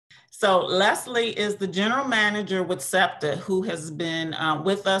So Leslie is the general manager with Septa, who has been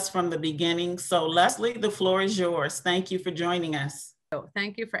with us from the beginning. So Leslie, the floor is yours. Thank you for joining us.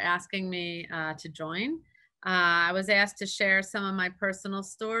 Thank you for asking me to join. I was asked to share some of my personal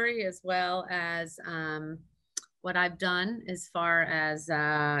story as well as what I've done as far as,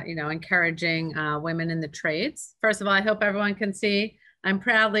 encouraging women in the trades. First of all, I hope everyone can see I'm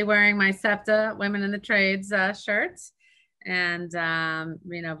proudly wearing my Septa Women in the Trades shirts. And,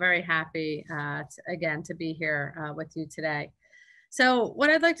 very happy again to be here with you today. So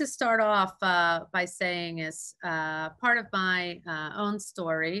what I'd like to start off by saying is part of my own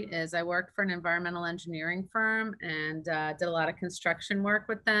story is I worked for an environmental engineering firm and did a lot of construction work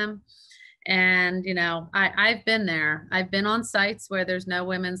with them. And, I've been there. I've been on sites where there's no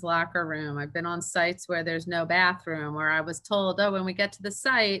women's locker room. I've been on sites where there's no bathroom, where I was told, oh, when we get to the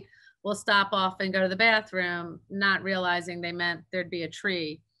site, we'll stop off and go to the bathroom, not realizing they meant there'd be a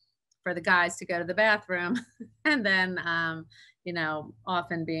tree for the guys to go to the bathroom. And then,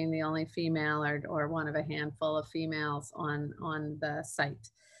 often being the only female or one of a handful of females on the site.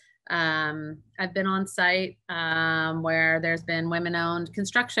 I've been on site where there's been women-owned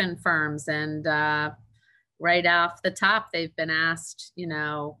construction firms, and right off the top, they've been asked,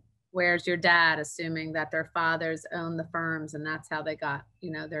 where's your dad, assuming that their fathers own the firms, and that's how they got,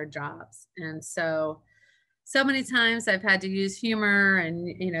 their jobs. And so many times I've had to use humor and,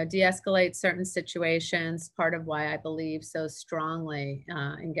 de-escalate certain situations, part of why I believe so strongly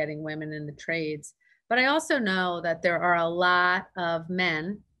in getting women in the trades. But I also know that there are a lot of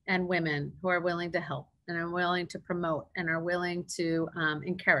men and women who are willing to help and are willing to promote and are willing to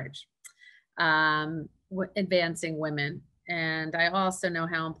encourage advancing women. And I also know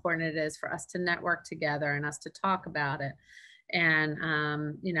how important it is for us to network together and us to talk about it. And,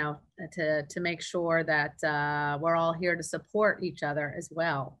 to make sure that we're all here to support each other as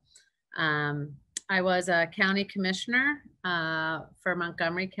well. I was a county commissioner for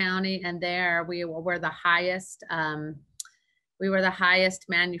Montgomery County, and there we were the highest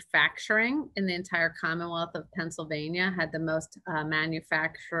manufacturing in the entire Commonwealth of Pennsylvania, had the most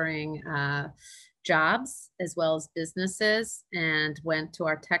manufacturing jobs as well as businesses, and went to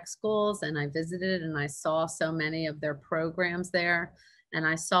our tech schools, and I visited and I saw so many of their programs there, and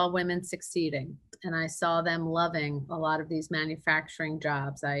I saw women succeeding, and I saw them loving a lot of these manufacturing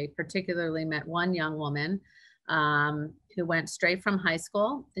jobs. I particularly met one young woman who went straight from high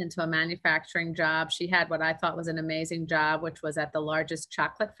school into a manufacturing job. She had what I thought was an amazing job, which was at the largest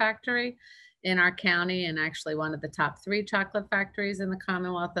chocolate factory in our county, and actually one of the top 3 chocolate factories in the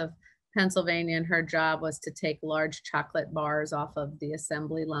Commonwealth of Pennsylvania. And her job was to take large chocolate bars off of the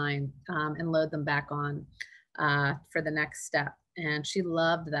assembly line and load them back on for the next step. And she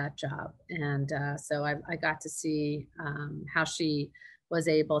loved that job. And so I got to see how she was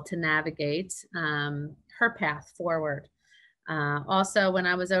able to navigate her path forward. Also, when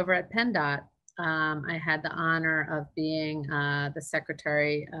I was over at PennDOT, I had the honor of being the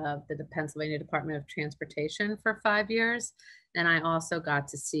secretary of the Pennsylvania Department of Transportation for 5 years. And I also got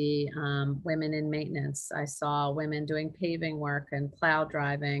to see women in maintenance. I saw women doing paving work and plow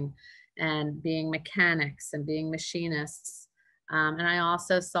driving and being mechanics and being machinists. And I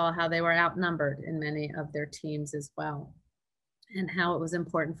also saw how they were outnumbered in many of their teams as well, and how it was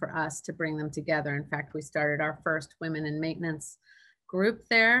important for us to bring them together. In fact, we started our first women in maintenance group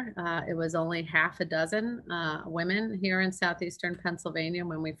there. It was only half a dozen women here in Southeastern Pennsylvania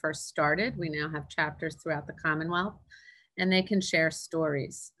when we first started. We now have chapters throughout the Commonwealth, and they can share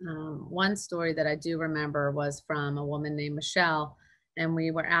stories. One story that I do remember was from a woman named Michelle, and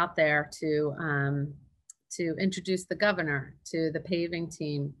we were out there to introduce the governor to the paving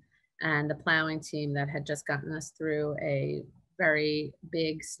team and the plowing team that had just gotten us through a very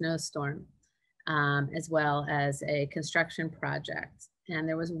big snowstorm, as well as a construction project. And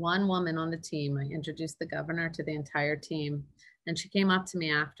there was one woman on the team. I introduced the governor to the entire team, and she came up to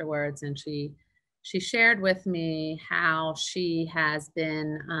me afterwards, and she shared with me how she has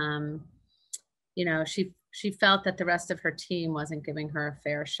been, she felt that the rest of her team wasn't giving her a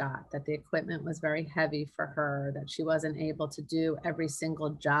fair shot, that the equipment was very heavy for her, that she wasn't able to do every single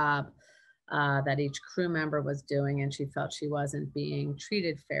job that each crew member was doing, and she felt she wasn't being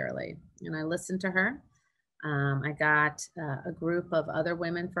treated fairly. And I listened to her. I got a group of other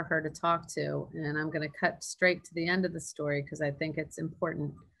women for her to talk to, and I'm going to cut straight to the end of the story because I think it's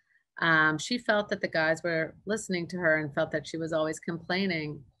important. She felt that the guys were listening to her and felt that she was always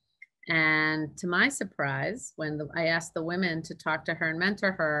complaining. And to my surprise, when I asked the women to talk to her and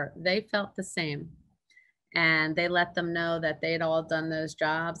mentor her, they felt the same. And they let them know that they'd all done those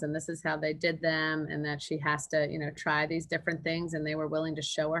jobs and this is how they did them, and that she has to, you know, try these different things, and they were willing to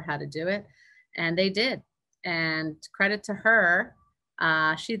show her how to do it. And they did. And credit to her,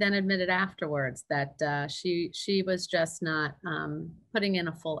 she then admitted afterwards that she was just not putting in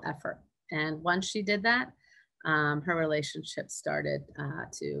a full effort. And once she did that, her relationship started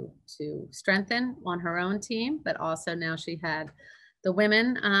to strengthen on her own team, but also now she had the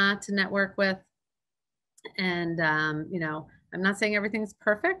women to network with. And you know, I'm not saying everything's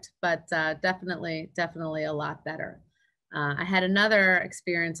perfect, but definitely a lot better. I had another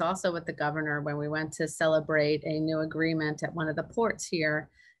experience also with the governor when we went to celebrate a new agreement at one of the ports here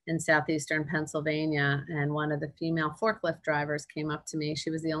in southeastern Pennsylvania. And one of the female forklift drivers came up to me. She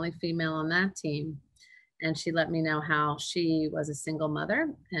was the only female on that team. And she let me know how she was a single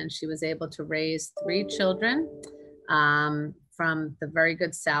mother and she was able to raise 3 children from the very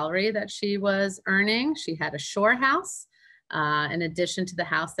good salary that she was earning. She had a shore house in addition to the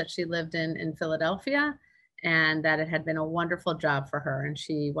house that she lived in Philadelphia, and that it had been a wonderful job for her. And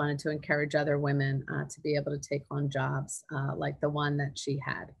she wanted to encourage other women to be able to take on jobs like the one that she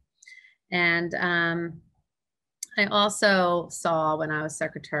had. And I also saw when I was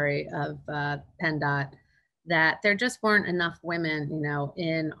secretary of PennDOT that there just weren't enough women, you know,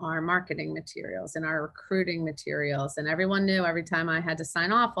 in our marketing materials, in our recruiting materials. And everyone knew every time I had to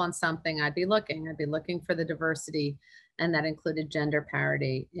sign off on something, I'd be looking for the diversity, and that included gender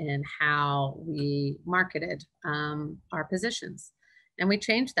parity in how we marketed our positions. And we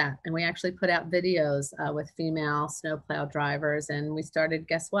changed that. And we actually put out videos with female snowplow drivers. And we started,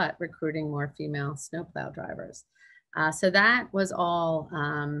 guess what, recruiting more female snowplow drivers. So that was all,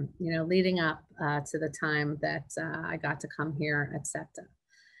 you know, leading up to the time that I got to come here at Septa.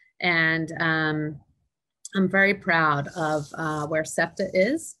 And I'm very proud of where Septa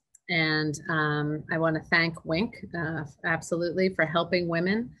is. And I want to thank WINC absolutely for helping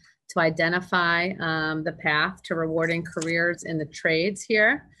women to identify the path to rewarding careers in the trades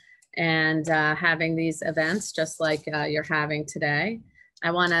here, and having these events just like you're having today. I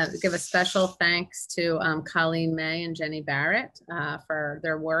want to give a special thanks to Colleen May and Jenny Barrett for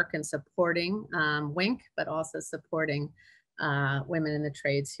their work in supporting WINC, but also supporting women in the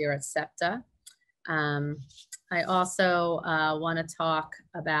trades here at Septa. I also want to talk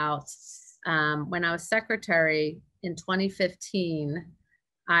about when I was secretary in 2015,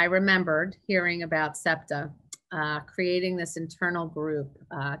 I remembered hearing about Septa creating this internal group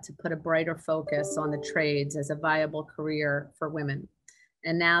to put a brighter focus on the trades as a viable career for women.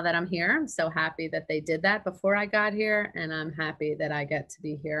 And now that I'm here, I'm so happy that they did that before I got here, and I'm happy that I get to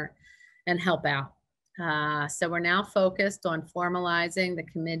be here and help out. So we're now focused on formalizing the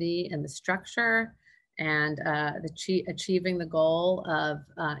committee and the structure, and achieving the goal of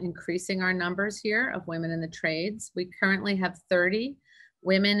increasing our numbers here of women in the trades. We currently have 30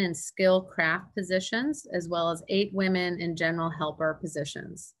 women in skilled craft positions, as well as 8 women in general helper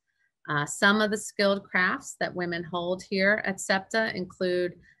positions. Some of the skilled crafts that women hold here at Septa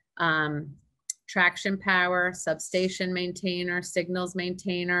include traction power, substation maintainer, signals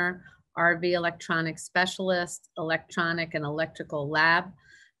maintainer, RV electronic specialist, electronic and electrical lab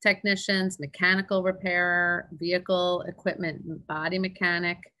technicians, mechanical repairer, vehicle equipment body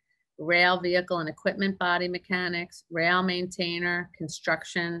mechanic, rail vehicle and equipment body mechanics, rail maintainer,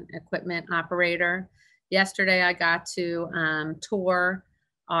 construction equipment operator. Yesterday, I got to tour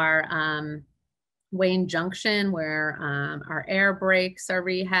our Wayne Junction, where our air brakes are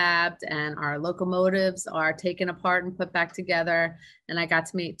rehabbed and our locomotives are taken apart and put back together. And I got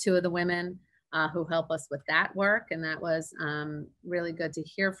to meet 2 of the women who help us with that work. And that was really good to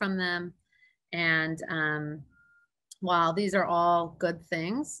hear from them. And while these are all good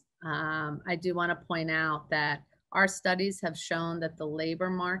things, I do want to point out that our studies have shown that the labor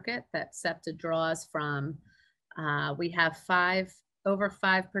market that SEPTA draws from, we have over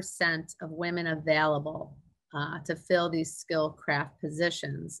 5% of women available to fill these skilled craft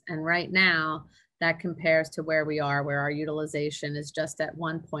positions. And right now, that compares to where we are, where our utilization is just at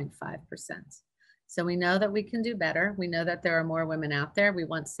 1.5%. So we know that we can do better. We know that there are more women out there. We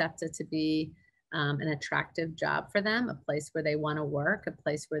want SEPTA to be an attractive job for them, a place where they want to work, a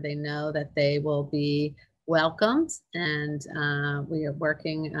place where they know that they will be welcomed. And we are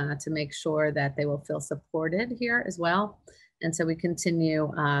working to make sure that they will feel supported here as well. And so we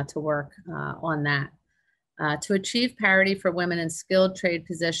continue to work on that. To achieve parity for women in skilled trade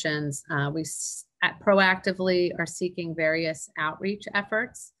positions, we proactively are seeking various outreach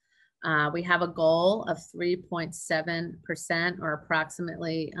efforts. We have a goal of 3.7%, or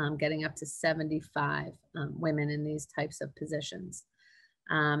approximately getting up to 75 women in these types of positions.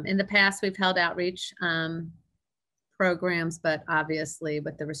 In the past, we've held outreach programs, but obviously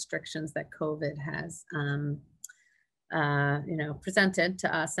with the restrictions that COVID has presented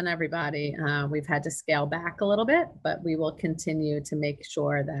to us and everybody, we've had to scale back a little bit, but we will continue to make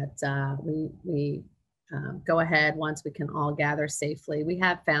sure that we go ahead once we can all gather safely. We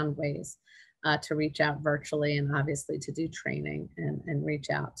have found ways to reach out virtually and obviously to do training and reach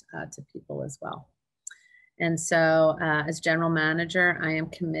out to people as well. And so as general manager, I am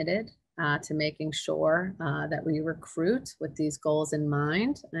committed to making sure that we recruit with these goals in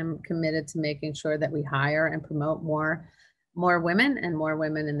mind. I'm committed to making sure that we hire and promote more women and more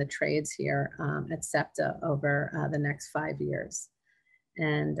women in the trades here at Septa over the next 5 years.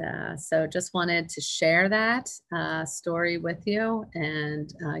 And so just wanted to share that story with you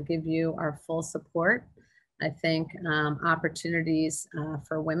and give you our full support. I think opportunities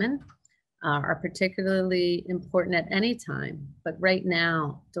for women are particularly important at any time, but right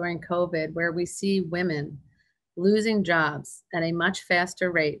now during COVID, where we see women losing jobs at a much faster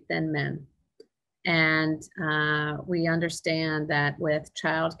rate than men. And we understand that with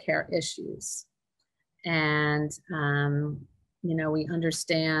childcare issues and, we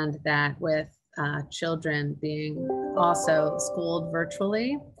understand that with children being also schooled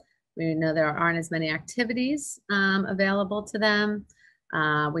virtually, we know there aren't as many activities available to them.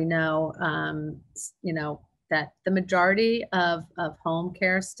 We know, that the majority of home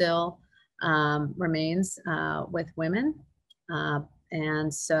care still remains with women.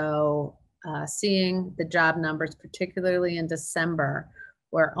 And so seeing the job numbers, particularly in December,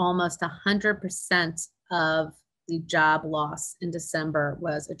 where almost 100% of the job loss in December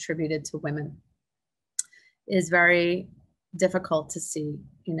was attributed to women, is very difficult to see.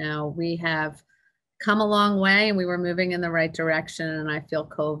 We have come a long way and we were moving in the right direction. And I feel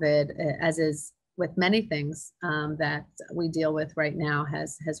COVID, as is with many things that we deal with right now,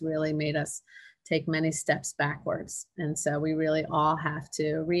 has really made us take many steps backwards. And so we really all have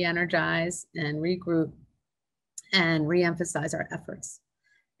to re-energize and regroup and re-emphasize our efforts.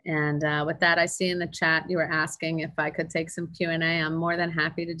 And with that, I see in the chat you were asking if I could take some Q&A. I'm more than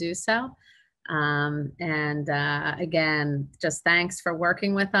happy to do so. Again, just thanks for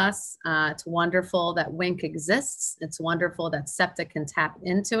working with us. It's wonderful that WINC exists. It's wonderful that Septa can tap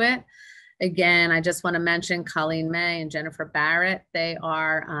into it. Again, I just want to mention Colleen May and Jennifer Barrett. They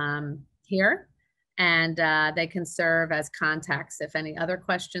are here and they can serve as contacts if any other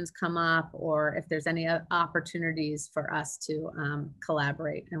questions come up or if there's any opportunities for us to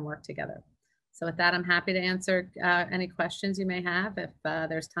collaborate and work together. So with that, I'm happy to answer any questions you may have if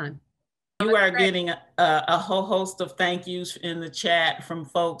there's time. You are getting a whole host of thank yous in the chat from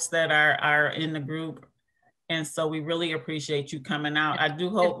folks that are in the group. And so we really appreciate you coming out. I do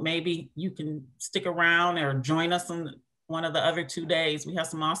hope maybe you can stick around or join us on one of the other 2 days. We have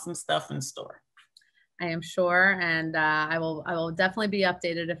some awesome stuff in store. I am sure, and I will definitely be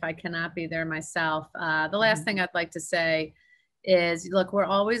updated if I cannot be there myself. The last thing I'd like to say is, look, we're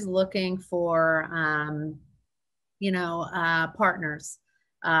always looking for, partners,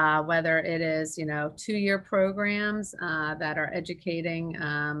 whether it is, 2-year programs that are educating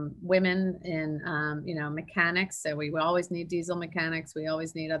women in, mechanics. So we always need diesel mechanics. We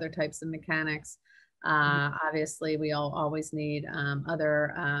always need other types of mechanics. Obviously, we always need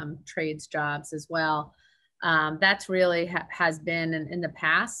other trades jobs as well. That's really has been in the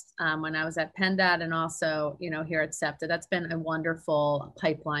past when I was at PennDOT and also, here at Septa. That's been a wonderful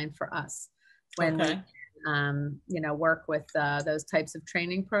pipeline for us when we, work with those types of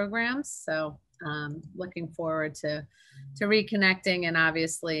training programs. So looking forward to reconnecting and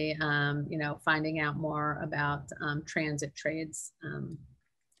obviously, finding out more about transit trades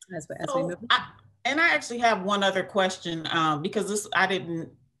as we move on. And I actually have one other question because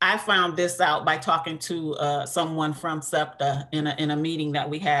I found this out by talking to someone from Septa in a meeting that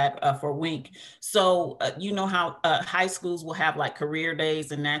we had for WINC. So you know how high schools will have like career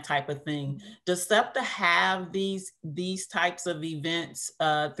days and that type of thing. Does Septa have these types of events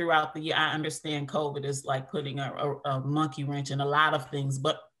throughout the year? I understand COVID is like putting a monkey wrench in a lot of things,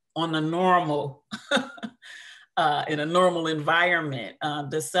 but on a normal in a normal environment,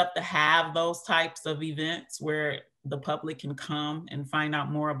 does Septa have those types of events where the public can come and find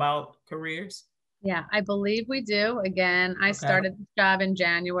out more about careers? Yeah, I believe we do. Again, I started this job in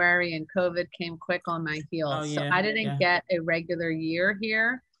January and COVID came quick on my heels. So I didn't get a regular year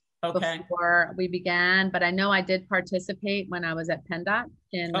here before we began, but I know I did participate when I was at PennDOT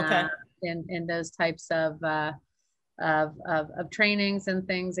in those types of trainings and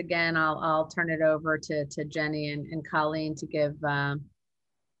things. Again, I'll turn it over to Jenny and Colleen to give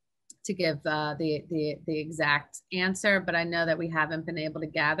to give the exact answer, but I know that we haven't been able to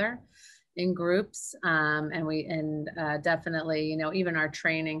gather in groups, and definitely, you know, even our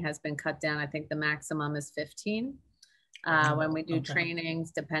training has been cut down. I think the maximum is 15 when we do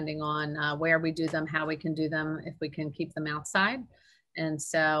trainings, depending on where we do them, how we can do them, if we can keep them outside. And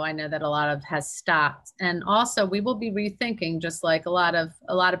so I know that a lot of has stopped. And also we will be rethinking, just like a lot of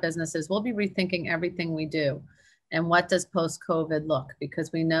businesses, we'll be rethinking everything we do. And what does post-COVID look?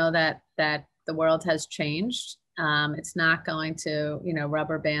 Because we know that the world has changed. It's not going to, you know,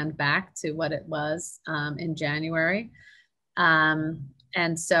 rubber band back to what it was in January.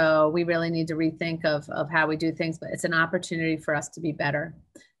 And so we really need to rethink of how we do things, but it's an opportunity for us to be better.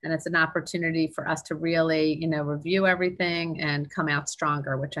 And it's an opportunity for us to really, you know, review everything and come out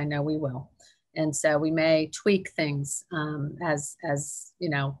stronger, which I know we will. And so we may tweak things as you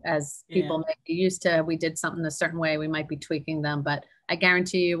know, as people may be used to. We did something a certain way, we might be tweaking them, but I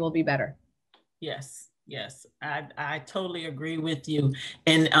guarantee you we'll be better. Yes. Yes, I totally agree with you.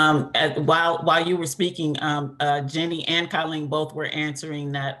 And while you were speaking, Jenny and Colleen both were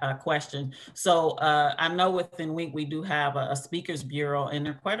answering that question. So I know within WINC we do have a speakers bureau, and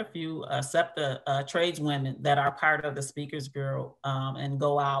there are quite a few Septa tradeswomen that are part of the speakers bureau and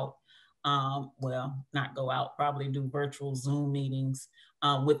go out. Well, not go out, probably do virtual Zoom meetings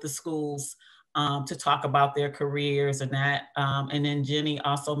with the schools to talk about their careers and that. And then Jenny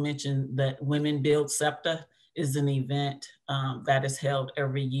also mentioned that Women Build Septa is an event that is held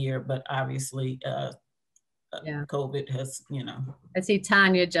every year, but obviously COVID has, you know. I see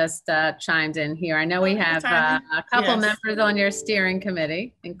Tanya just chimed in here. I know we have a couple members on your steering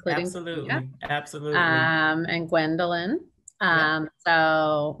committee, including Absolutely. And Gwendolyn.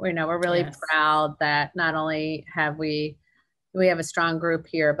 So, you know, we're really proud that not only have we have a strong group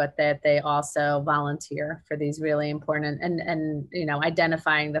here, but that they also volunteer for these really important and you know,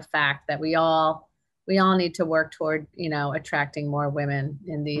 identifying the fact that we all need to work toward, you know, attracting more women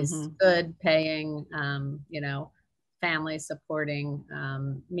in these good paying, you know, family supporting,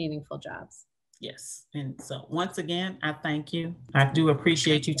 meaningful jobs. Yes. And so once again, I thank you. I do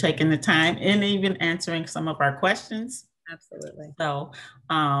appreciate you taking the time and even answering some of our questions. Absolutely. So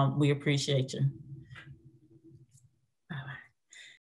we appreciate you.